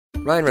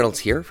Ryan Reynolds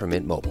here from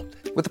Mint Mobile.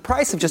 With the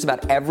price of just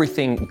about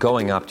everything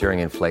going up during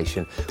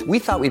inflation, we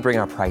thought we'd bring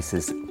our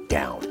prices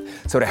down.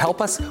 So to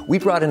help us, we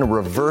brought in a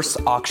reverse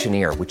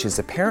auctioneer, which is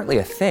apparently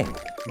a thing.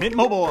 Mint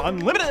Mobile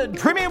Unlimited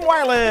Premium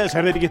Wireless.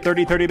 How to get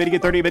 30, 30, bit to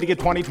get 30, bit to get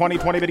 20, 20,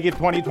 20, bit to get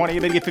 20, 20,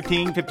 bit to get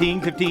 15,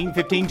 15, 15,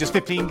 15, just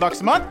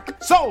 $15 a month?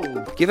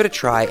 Sold! Give it a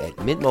try at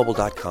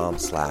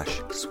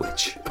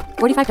mintmobile.com/switch.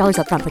 $45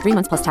 up front for 3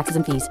 months plus taxes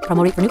and fees.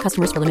 Promo rate for new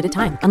customers for limited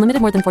time.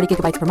 Unlimited more than 40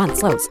 gigabytes per month.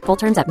 Slows full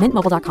terms at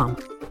mintmobile.com.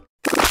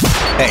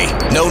 Hey,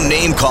 no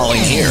name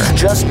calling here.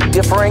 Just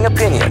differing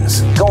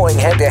opinions going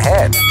head to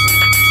head.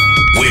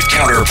 With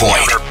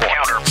Counterpoint.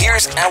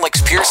 Here's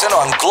Alex Pearson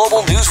on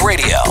Global News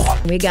Radio.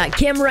 We got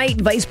Kim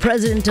Wright, Vice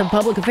President of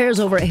Public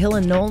Affairs over at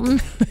Hill & Knowlton,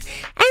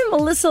 and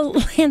Melissa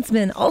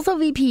Landsman, also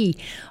VP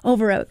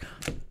over at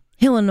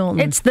Hill &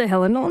 Knowlton. It's the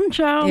Hill & Knowlton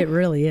show. It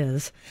really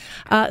is.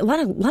 A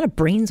lot of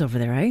brains over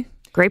there, eh?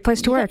 Great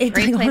place to work.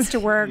 Great place to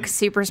work.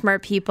 Super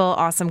smart people.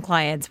 Awesome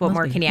clients. What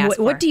more can you ask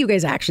for? What do you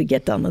guys actually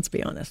get done? Let's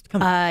be honest.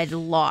 Come on. A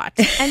lot.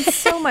 And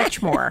so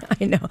much more.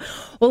 I know.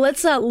 Well,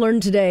 let's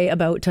learn today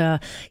about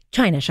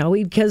China, shall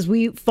we? Because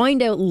we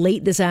find out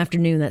late this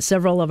afternoon that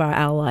several of our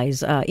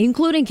allies,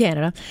 including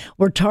Canada,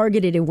 were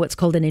targeted in what's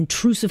called an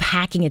intrusive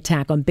hacking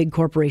attack on big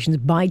corporations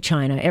by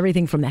China.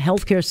 Everything from the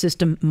healthcare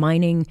system,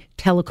 mining,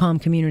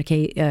 telecom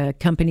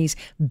companies,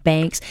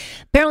 banks.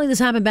 Apparently this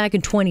happened back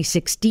in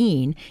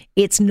 2016.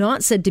 It's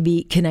not said to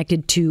be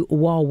connected to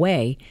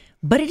Huawei,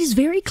 but it is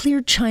very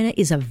clear China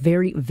is a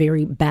very,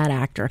 very bad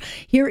actor.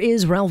 Here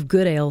is Ralph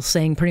Goodale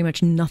saying pretty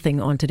much nothing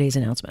on today's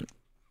announcement.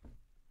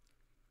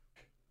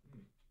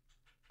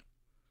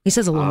 He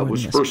says a little more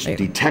was than this. first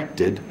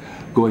detected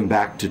going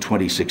back to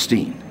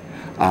 2016.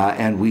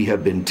 And we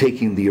have been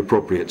taking the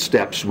appropriate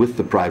steps with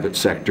the private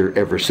sector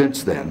ever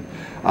since then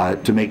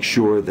to make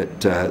sure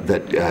that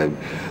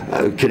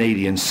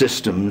Canadian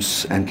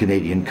systems and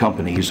Canadian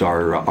companies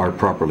are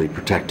properly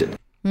protected.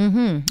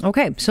 Mm-hmm.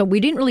 Okay, so we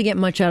didn't really get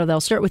much out of that.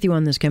 I'll start with you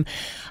on this, Kim.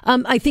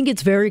 I think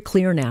it's very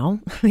clear now,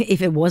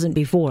 if it wasn't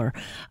before,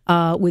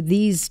 with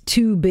these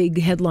two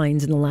big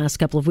headlines in the last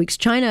couple of weeks.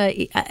 China,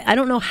 I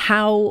don't know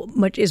how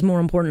much is more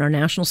important, our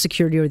national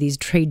security or these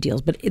trade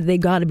deals, but they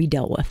got to be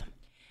dealt with.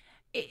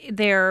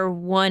 They're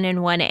 1 and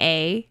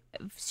 1A.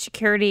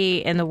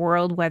 Security in the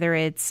world, whether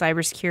it's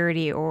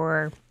cybersecurity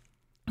or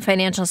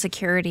financial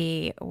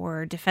security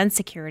or defense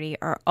security,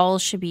 all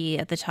should be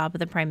at the top of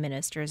the Prime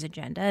Minister's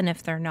agenda. And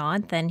if they're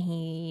not, then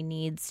he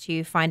needs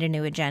to find a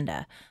new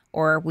agenda,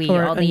 or we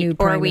need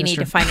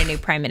to find a new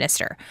Prime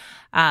Minister.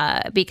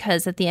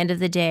 Because at the end of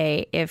the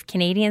day, if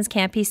Canadians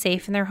can't be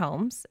safe in their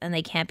homes and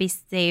they can't be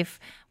safe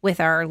with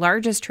our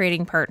largest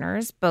trading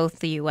partners, both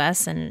the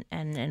U.S. and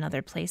in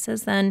other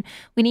places, then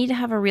we need to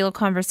have a real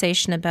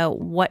conversation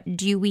about what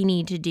do we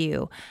need to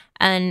do.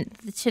 And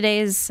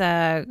today's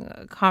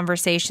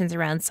conversations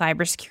around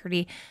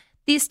cybersecurity,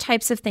 these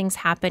types of things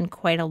happen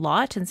quite a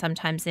lot, and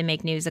sometimes they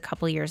make news a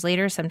couple of years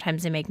later.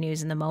 Sometimes they make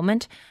news in the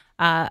moment.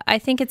 I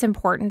think it's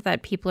important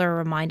that people are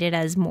reminded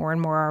as more and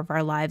more of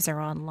our lives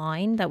are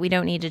online that we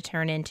don't need to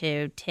turn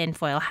into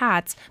tinfoil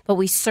hats, but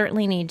we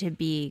certainly need to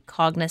be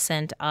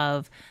cognizant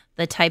of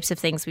the types of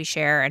things we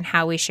share and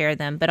how we share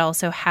them, but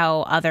also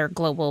how other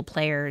global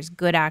players,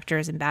 good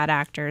actors and bad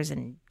actors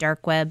and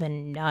dark web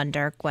and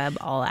non-dark web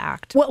all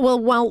act.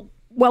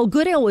 While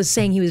Goodale was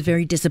saying he was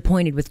very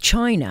disappointed with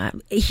China,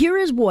 here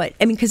is what,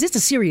 because it's a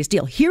serious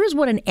deal. Here is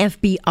what an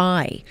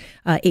FBI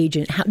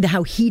agent,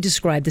 how he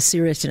described the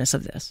seriousness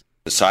of this.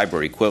 The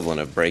cyber equivalent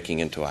of breaking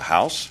into a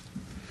house.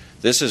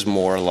 This is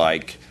more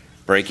like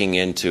breaking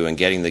into and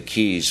getting the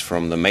keys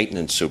from the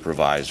maintenance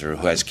supervisor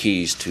who has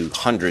keys to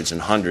hundreds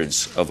and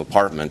hundreds of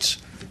apartments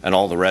and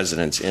all the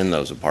residents in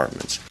those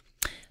apartments.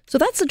 So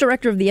that's the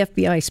director of the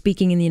FBI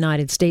speaking in the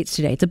United States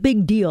today. It's a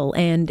big deal.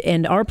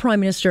 And our prime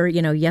minister,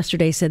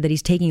 yesterday said that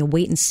he's taking a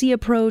wait and see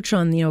approach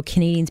on,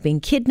 Canadians being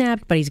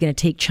kidnapped, but he's going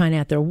to take China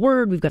at their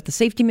word. We've got the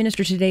safety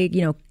minister today,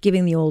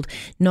 giving the old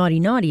naughty.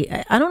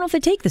 I don't know if they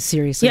take this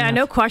seriously. Yeah, enough.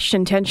 No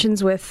question.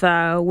 Tensions with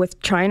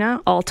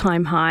China,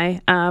 all-time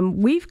high.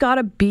 We've got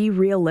to be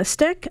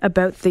realistic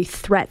about the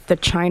threat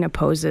that China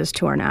poses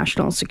to our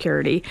national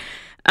security.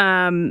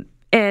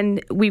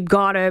 And we've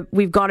got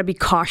to be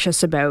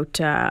cautious about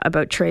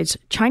trades.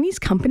 Chinese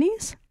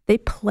companies, they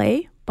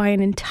play by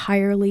an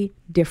entirely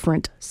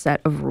different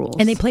set of rules,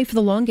 and they play for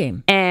the long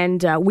game.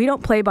 And we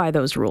don't play by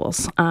those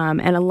rules.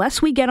 And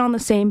unless we get on the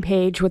same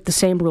page with the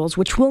same rules,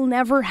 which will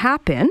never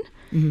happen,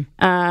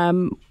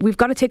 we've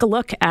got to take a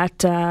look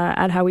at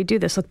how we do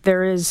this. Look,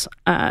 there is,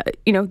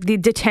 the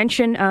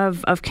detention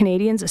of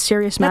Canadians, a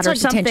serious matter.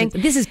 That's not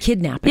detention. This is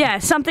kidnapping. Yeah,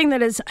 something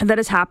that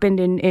has happened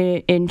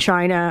in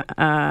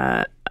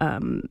China.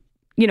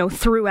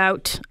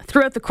 Throughout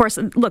the course.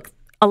 Look,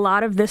 a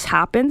lot of this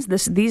happens.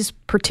 These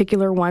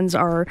particular ones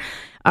are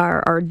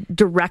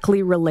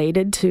directly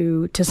related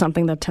to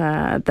something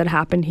that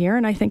happened here,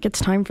 and I think it's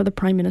time for the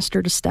Prime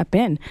Minister to step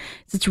in.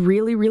 It's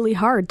really, really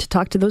hard to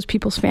talk to those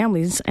people's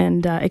families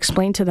and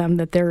explain to them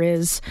that there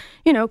is,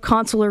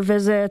 consular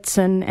visits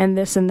and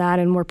this and that,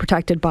 and we're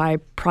protected by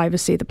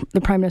privacy.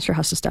 The Prime Minister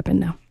has to step in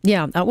now.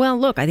 Yeah. Well,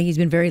 look, I think he's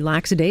been very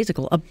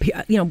lackadaisical.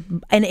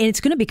 And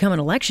it's going to become an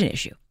election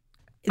issue.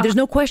 There's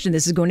no question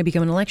this is going to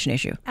become an election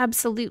issue.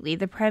 Absolutely.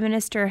 The Prime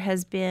Minister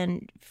has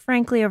been,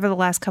 frankly, over the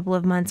last couple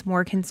of months,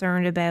 more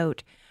concerned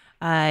about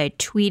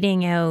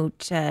tweeting out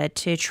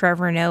to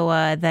Trevor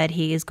Noah that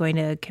he is going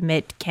to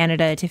commit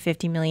Canada to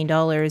 $50 million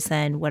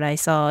than what I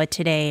saw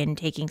today in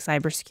taking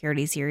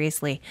cybersecurity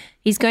seriously.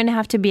 He's going to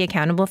have to be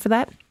accountable for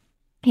that.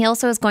 He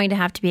also is going to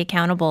have to be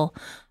accountable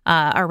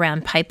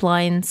around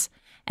pipelines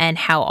and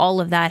how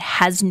all of that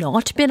has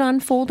not been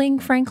unfolding,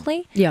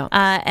 frankly. Yeah.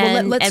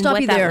 Let's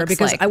stop you there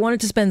because I wanted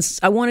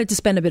to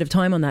spend a bit of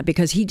time on that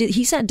because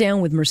he sat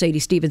down with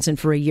Mercedes Stephenson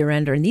for a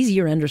year-ender, and these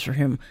year-enders for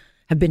him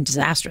have been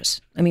disastrous.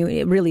 I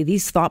mean, really,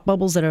 these thought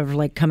bubbles that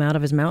have come out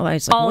of his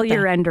mouth. All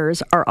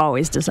year-enders are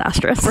always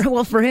disastrous.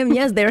 Well, for him,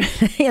 yes, they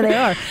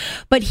are.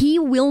 But he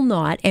will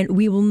not, and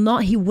we will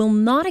not. He will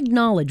not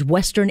acknowledge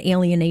Western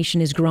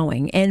alienation is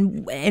growing.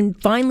 And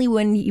finally,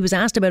 when he was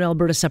asked about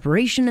Alberta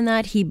separation and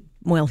that, he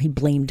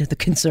blamed the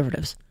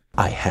Conservatives.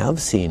 I have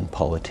seen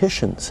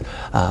politicians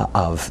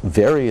of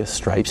various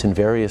stripes in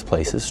various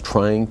places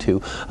trying to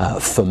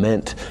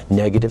foment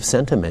negative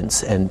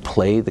sentiments and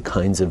play the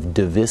kinds of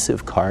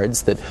divisive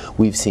cards that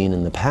we've seen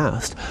in the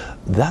past.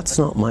 That's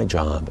not my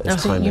job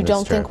as Prime Minister. You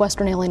don't think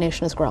Western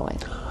alienation is growing?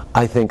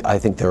 I think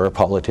there are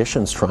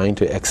politicians trying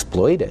to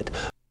exploit it.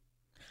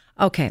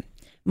 Okay.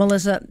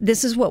 Melissa,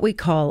 this is what we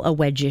call a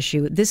wedge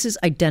issue. This is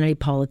identity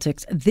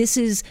politics. This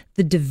is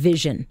the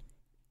division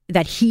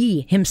that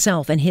he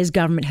himself and his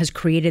government has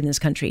created in this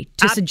country.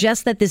 To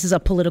suggest that this is a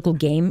political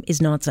game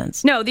is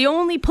nonsense. No, the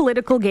only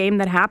political game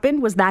that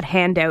happened was that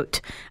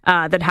handout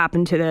that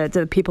happened to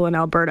the people in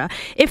Alberta.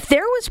 If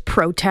there was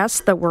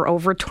protests that were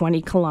over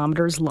 20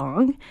 kilometers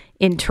long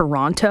in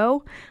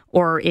Toronto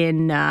or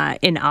in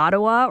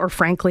Ottawa or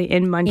frankly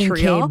in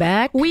Montreal, in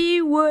Quebec,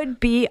 we would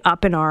be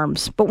up in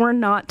arms. But we're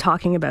not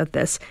talking about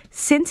this.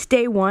 Since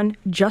day one,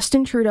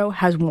 Justin Trudeau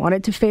has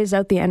wanted to phase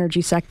out the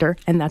energy sector,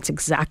 and that's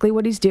exactly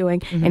what he's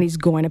doing, and he's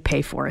going to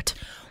pay for it.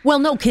 Well,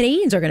 no,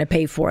 Canadians are going to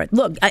pay for it.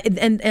 Look,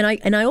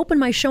 I open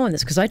my show on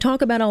this because I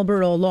talk about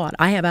Alberta a lot.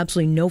 I have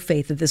absolutely no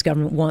faith that this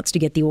government wants to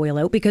get the oil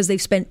out because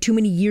they've spent too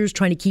many years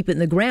trying to keep it in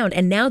the ground,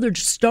 and now they're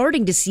just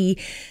starting to see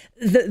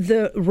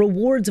the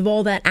rewards of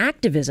all that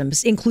activism,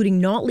 including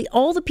Notley.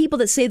 All the people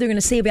that say they're going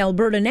to save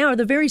Alberta now are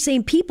the very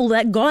same people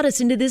that got us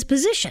into this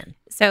position.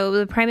 So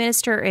the Prime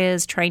Minister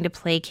is trying to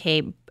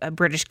placate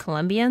British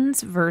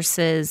Columbians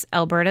versus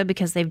Alberta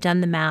because they've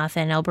done the math,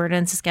 and Alberta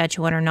and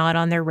Saskatchewan are not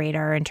on their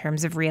radar in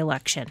terms of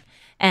re-election.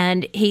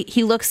 And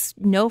he looks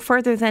no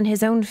further than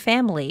his own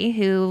family,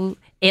 who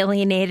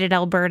alienated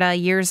Alberta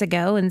years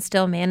ago and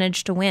still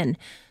managed to win.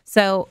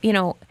 So,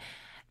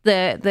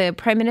 the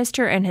Prime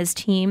Minister and his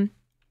team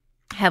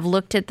have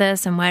looked at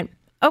this and went,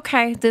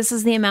 okay, this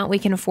is the amount we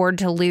can afford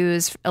to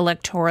lose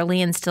electorally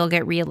and still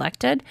get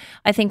reelected.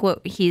 I think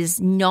what he's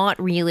not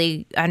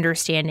really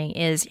understanding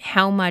is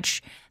how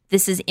much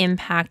this has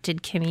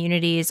impacted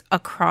communities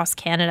across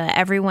Canada.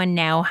 Everyone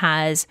now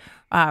has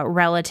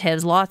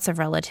relatives, lots of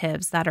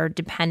relatives that are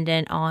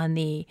dependent on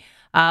the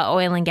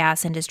oil and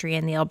gas industry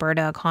and the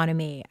Alberta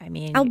economy. I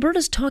mean,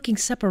 Alberta's talking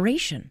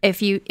separation.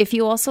 If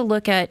you also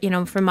look at,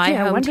 from my hometown,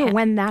 I wonder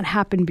when that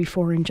happened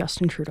before in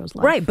Justin Trudeau's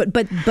life. Right, but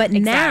exactly.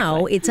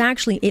 Now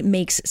it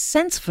makes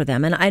sense for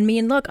them. And I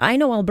mean, look, I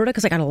know Alberta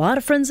because I got a lot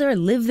of friends there. I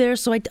live there,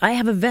 so I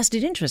have a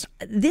vested interest.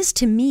 This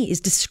to me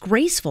is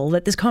disgraceful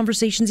that this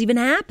conversation's even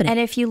happening. And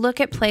if you look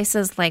at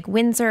places like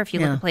Windsor, if you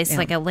look at places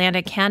like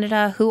Atlantic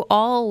Canada, who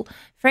all,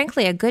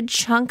 frankly, a good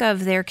chunk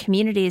of their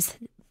communities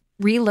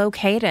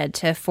relocated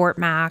to Fort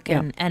Mac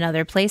and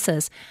other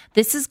places.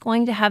 This is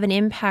going to have an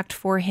impact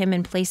for him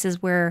in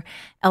places where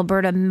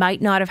Alberta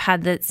might not have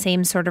had the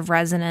same sort of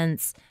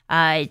resonance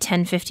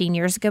 10, 15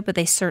 years ago, but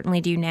they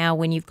certainly do now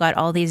when you've got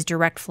all these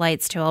direct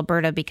flights to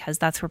Alberta because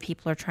that's where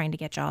people are trying to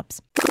get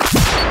jobs.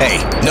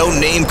 Hey, no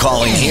name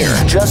calling here.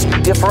 Just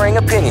differing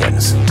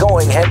opinions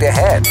going head to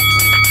head.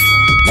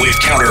 With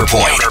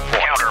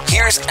Counterpoint.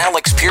 Here's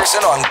Alex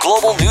Pearson on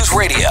Global News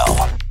Radio.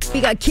 We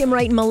got Kim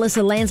Wright and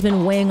Melissa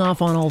Landsman weighing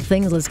off on all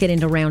things. Let's get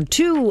into round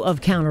 2 of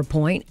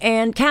Counterpoint.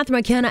 And Catherine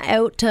McKenna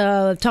out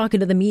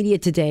talking to the media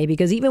today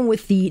because even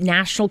with the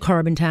national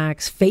carbon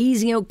tax,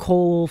 phasing out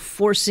coal,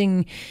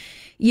 forcing,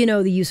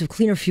 the use of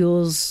cleaner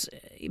fuels,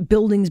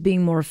 buildings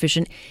being more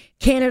efficient,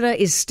 Canada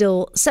is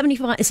still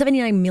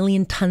 79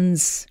 million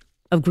tons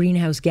of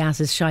greenhouse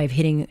gases shy of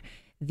hitting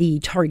the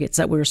targets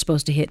that we were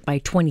supposed to hit by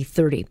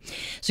 2030.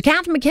 So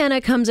Catherine McKenna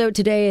comes out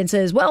today and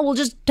says, well, we'll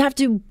just have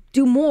to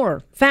do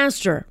more,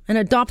 faster, and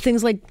adopt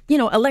things like,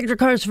 electric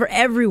cars for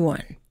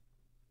everyone.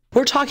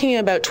 We're talking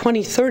about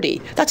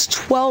 2030. That's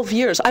 12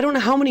 years. I don't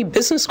know how many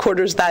business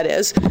quarters that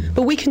is,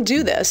 but we can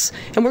do this,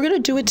 and we're going to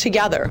do it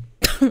together.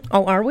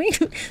 Oh, are we?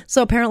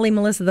 So apparently,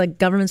 Melissa, the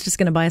government's just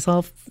going to buy us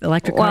all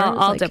electric cars? Well,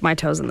 I'll dip my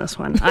toes in this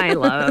one. I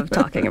love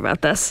talking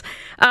about this.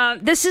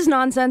 This is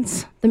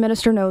nonsense. The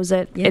minister knows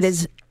it.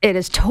 Yes. It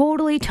is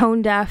totally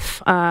tone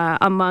deaf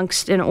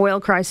amongst an oil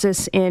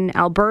crisis in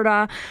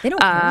Alberta, They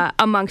don't care.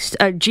 amongst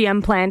a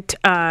GM plant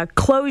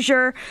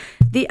closure.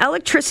 The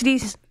electricity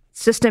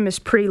system is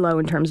pretty low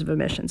in terms of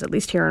emissions, at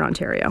least here in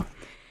Ontario.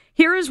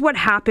 Here is what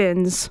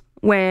happens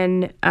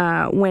when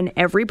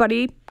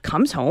everybody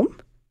comes home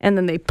and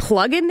then they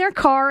plug in their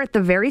car at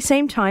the very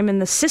same time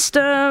and the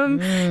system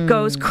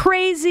goes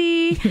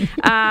crazy,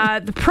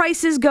 the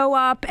prices go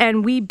up,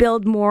 and we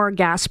build more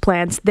gas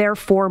plants,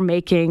 therefore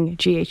making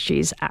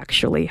GHGs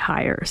actually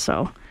higher.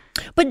 So,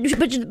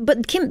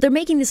 But Kim, they're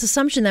making this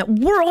assumption that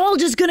we're all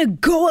just going to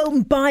go out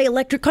and buy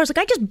electric cars. Like,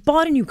 I just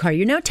bought a new car.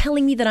 You're now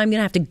telling me that I'm going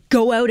to have to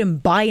go out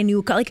and buy a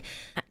new car. Like,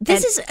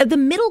 this is the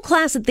middle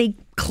class that they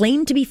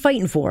claim to be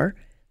fighting for.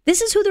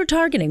 This is who they're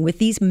targeting with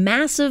these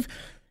massive,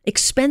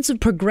 expensive,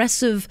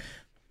 progressive,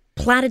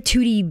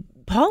 platitude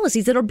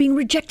policies that are being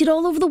rejected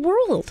all over the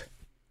world.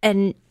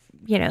 And,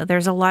 you know,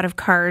 there's a lot of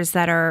cars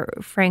that are,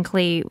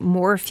 frankly,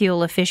 more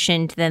fuel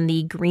efficient than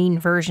the green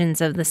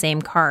versions of the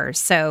same cars.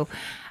 So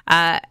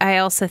I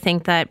also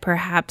think that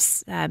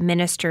perhaps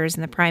ministers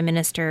and the Prime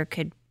Minister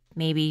could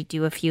maybe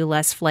do a few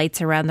less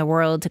flights around the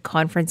world to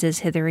conferences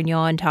hither and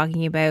yon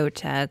talking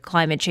about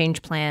climate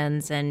change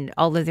plans and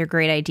all of their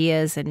great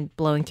ideas and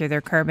blowing through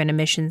their carbon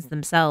emissions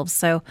themselves.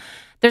 So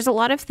there's a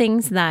lot of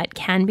things that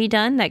can be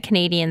done that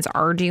Canadians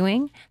are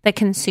doing, that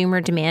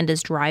consumer demand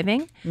is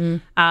driving.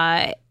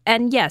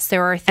 And yes,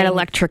 there are things. and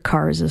electric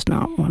cars is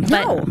not one of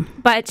them.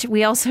 But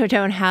we also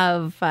don't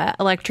have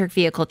electric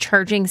vehicle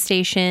charging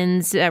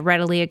stations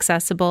readily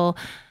accessible.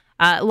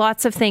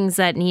 Lots of things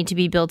that need to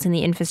be built in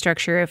the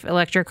infrastructure if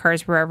electric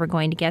cars were ever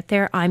going to get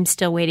there. I'm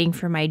still waiting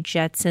for my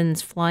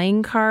Jetsons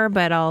flying car,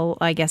 but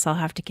I guess I'll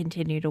have to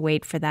continue to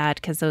wait for that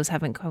because those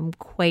haven't come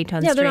quite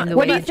on stream.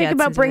 What do you think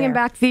about bringing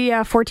back the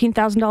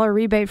 $14,000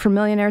 rebate for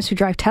millionaires who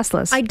drive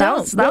Teslas? I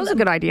don't. That was a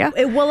good idea.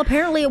 Well,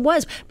 apparently it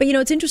was. But, you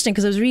know, it's interesting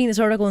because I was reading this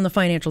article in the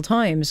Financial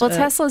Times. Well,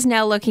 Tesla's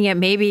now looking at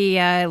maybe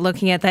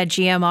looking at that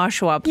GM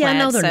Oshawa plan.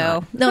 Yeah, no, they're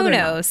not. No, who they're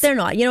knows? Not. They're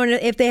not. You know,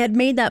 if they had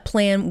made that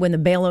plan when the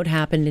bailout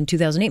happened in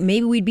 2008,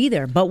 maybe we'd be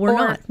there. But we're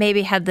not.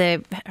 Maybe had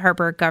the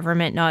Harper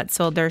government not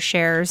sold their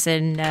shares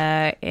in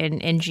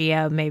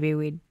GM, maybe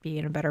we'd be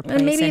in a better place.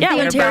 And maybe and the in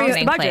a Ontario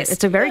bargaining budget. place.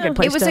 It's a very good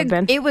place to have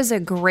been. It was a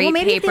great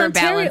paper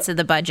balance of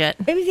the budget.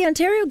 Maybe the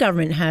Ontario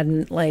government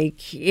hadn't,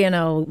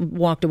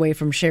 walked away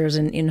from shares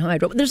in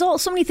Hydro. There's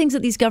so many things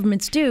that these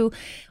governments do.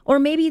 Or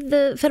maybe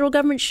the federal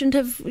government shouldn't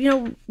have,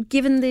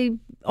 given the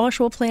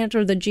Oshawa plant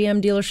or the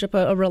GM dealership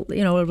a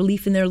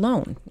relief in their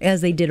loan,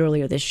 as they did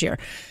earlier this year.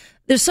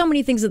 There's so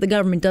many things that the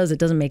government does that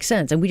doesn't make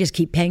sense, and we just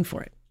keep paying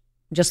for it.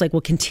 Just like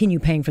we'll continue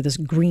paying for this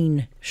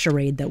green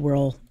charade that we're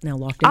all now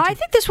locked into. I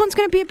think this one's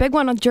going to be a big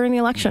one during the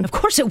election. Of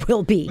course it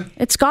will be.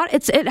 It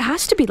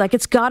has to be.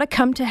 It's got to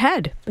come to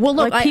head. Well,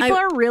 look, people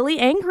are really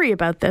angry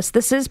about this.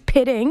 This is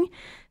pitting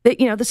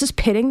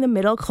the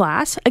middle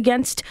class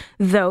against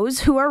those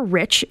who are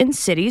rich in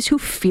cities who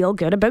feel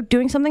good about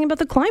doing something about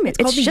the climate.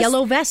 It's called the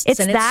yellow vests, it's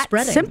and it's that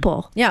spreading.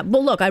 Simple. Yeah.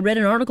 Well, look, I read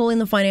an article in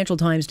the Financial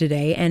Times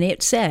today, and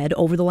it said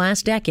over the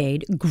last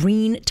decade,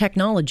 green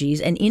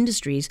technologies and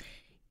industries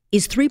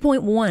is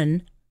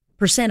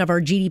 3.1% of our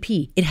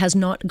GDP. It has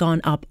not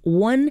gone up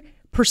 1%,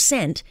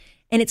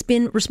 and it's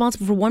been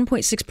responsible for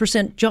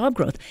 1.6% job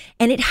growth.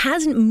 And it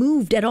hasn't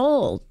moved at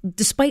all,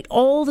 despite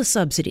all the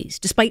subsidies,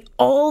 despite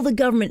all the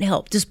government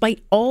help,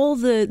 despite all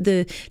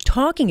the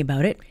talking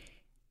about it.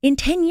 In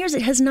 10 years,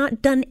 it has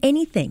not done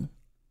anything.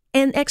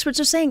 And experts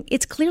are saying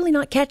it's clearly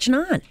not catching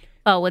on.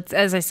 Well,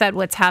 as I said,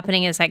 what's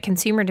happening is that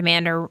consumer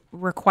demand are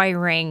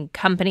requiring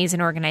companies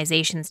and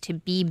organizations to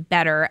be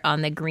better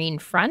on the green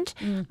front.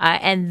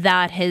 And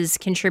that has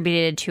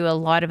contributed to a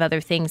lot of other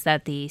things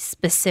that the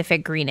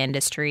specific green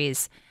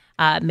industries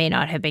may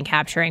not have been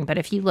capturing. But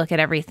if you look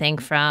at everything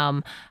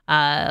from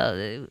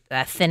a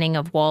thinning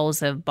of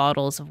walls of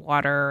bottles of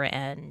water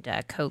and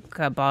Coke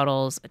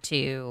bottles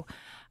to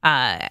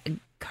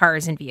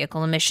cars and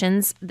vehicle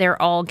emissions, they're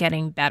all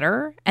getting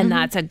better, and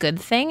that's a good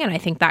thing. And I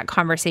think that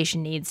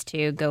conversation needs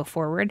to go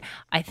forward.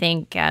 I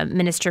think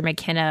Minister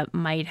McKenna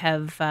might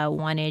have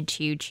wanted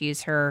to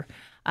choose her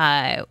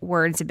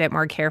words a bit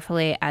more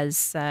carefully,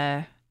 as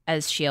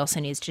she also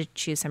needs to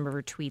choose some of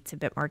her tweets a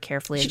bit more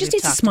carefully. She just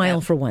needs to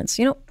smile for once.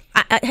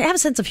 I have a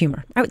sense of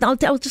humor.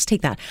 I'll just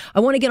take that. I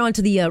want to get on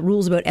to the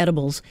rules about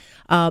edibles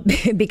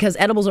because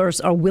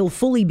edibles will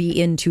fully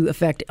be into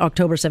effect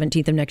October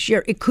 17th of next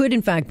year. It could,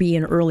 in fact, be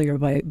in earlier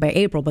by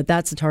April, but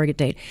that's the target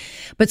date.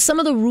 But some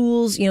of the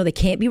rules, they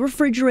can't be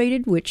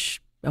refrigerated,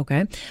 which...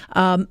 Okay.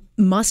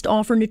 Must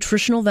offer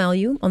nutritional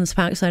value on the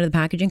side of the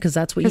packaging because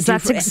that's what you do.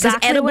 That's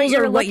exactly edibles what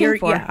you're looking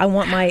for. Yeah, I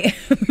want my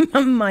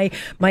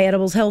my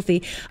edibles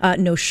healthy.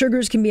 No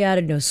sugars can be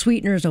added, no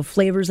sweeteners, no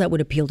flavors that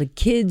would appeal to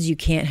kids. You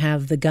can't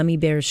have the gummy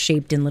bears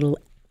shaped in little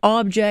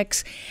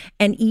objects,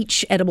 and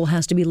each edible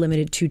has to be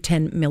limited to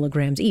 10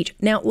 milligrams each.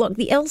 Now, look,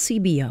 the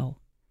LCBO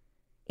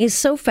is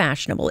so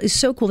fashionable, is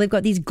so cool. They've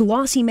got these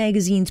glossy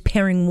magazines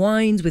pairing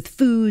wines with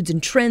foods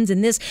and trends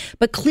and this,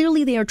 but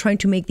clearly they are trying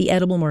to make the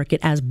edible market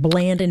as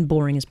bland and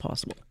boring as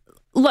possible.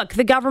 Look,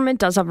 the government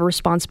does have a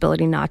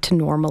responsibility not to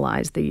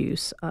normalize the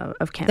use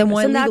of cannabis, Then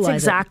why and that's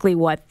legalize exactly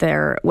what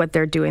they're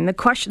doing. The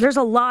question, there's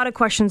a lot of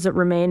questions that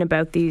remain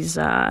about these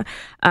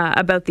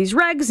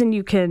regs, and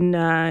you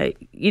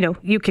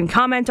can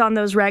comment on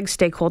those regs.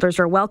 Stakeholders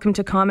are welcome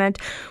to comment.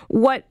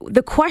 What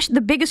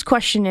the biggest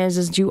question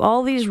is do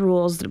all these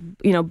rules,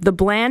 the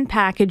bland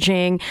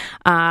packaging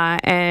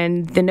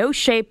and the no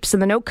shapes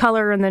and the no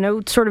color and the no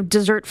sort of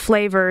dessert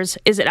flavors,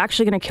 is it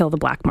actually going to kill the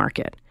black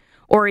market?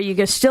 Or are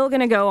you still going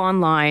to go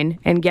online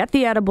and get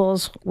the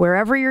edibles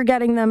wherever you're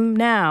getting them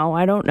now?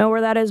 I don't know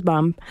where that is,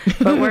 Bum,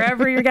 but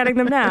wherever you're getting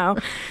them now,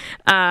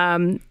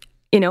 and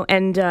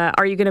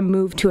are you going to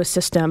move to a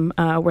system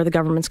where the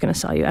government's going to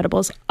sell you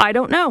edibles? I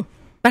don't know.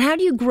 But how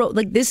do you grow?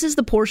 Like, this is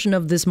the portion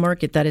of this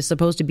market that is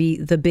supposed to be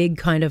the big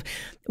kind of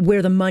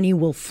where the money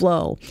will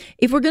flow.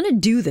 If we're going to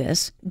do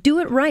this, do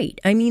it right.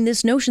 I mean,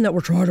 this notion that we're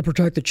trying to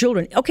protect the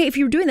children. Okay, if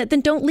you're doing that, then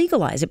don't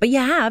legalize it. But you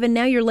have, and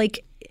now you're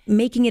like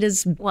making it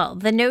as well.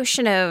 The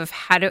notion of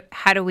how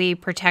do we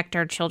protect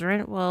our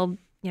children? Well,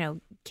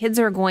 kids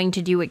are going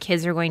to do what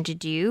kids are going to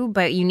do,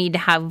 but you need to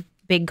have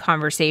big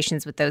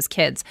conversations with those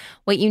kids.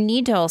 What you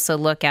need to also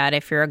look at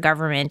if you're a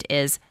government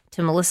is,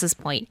 to Melissa's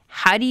point,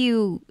 how do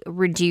you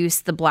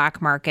reduce the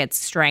black market's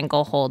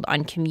stranglehold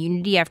on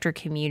community after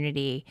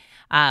community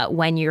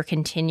when you're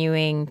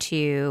continuing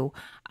to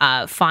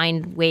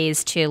find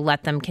ways to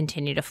let them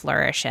continue to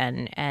flourish?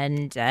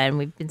 And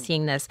we've been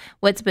seeing this.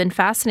 What's been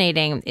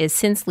fascinating is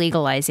since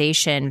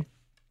legalization,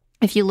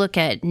 if you look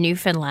at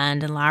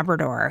Newfoundland and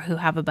Labrador, who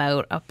have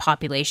about a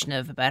population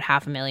of about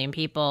 500,000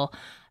 people,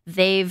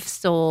 they've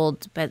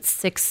sold about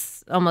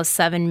almost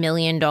 $7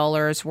 million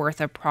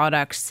worth of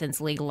products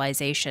since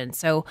legalization.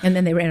 And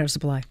then they ran out of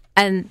supply.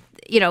 And,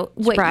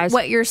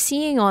 what you're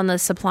seeing on the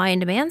supply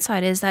and demand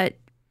side is that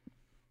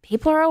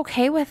people are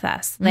okay with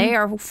us. Mm-hmm. They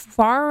are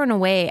far and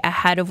away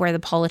ahead of where the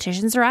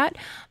politicians are at.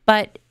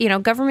 But,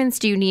 governments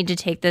do need to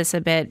take this a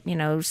bit,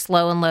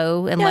 slow and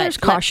low and there's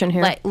caution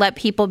here. Let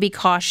people be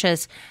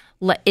cautious.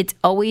 It's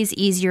always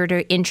easier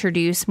to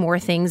introduce more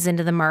things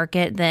into the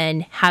market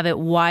than have it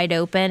wide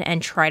open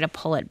and try to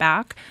pull it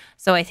back.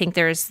 So I think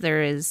there is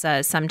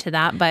some to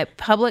that. But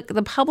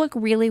the public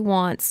really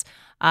wants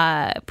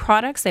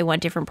products. They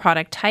want different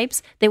product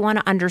types. They want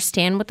to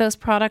understand what those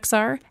products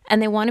are,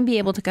 and they want to be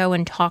able to go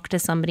and talk to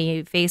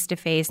somebody face to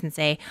face and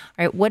say,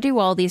 all right, what do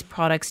all these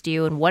products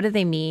do, and what do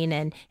they mean?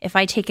 And if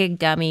I take a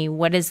gummy,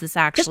 what does this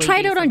actually just try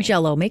it out on me?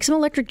 Jello. Make some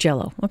electric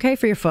Jello, okay,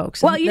 for your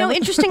folks. Well,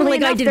 interestingly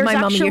enough,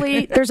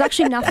 there's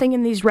actually nothing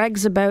in these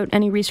regs about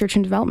any research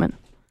and development.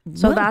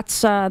 So that's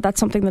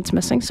something that's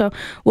missing. So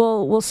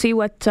we'll see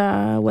what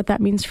that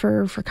means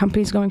for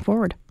companies going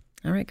forward.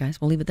 All right, guys,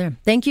 we'll leave it there.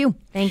 Thank you.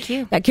 Thank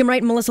you. Kim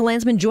Wright and Melissa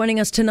Landsman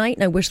joining us tonight,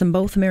 and I wish them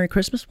both a Merry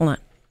Christmas. Well,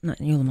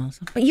 not you,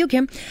 Melissa, but you,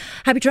 Kim.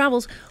 Happy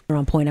travels. We're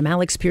On Point. I'm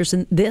Alex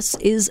Pearson. This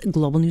is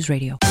Global News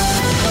Radio.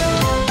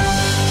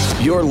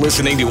 You're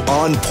listening to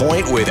On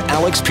Point with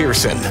Alex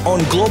Pearson on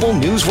Global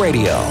News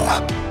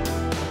Radio.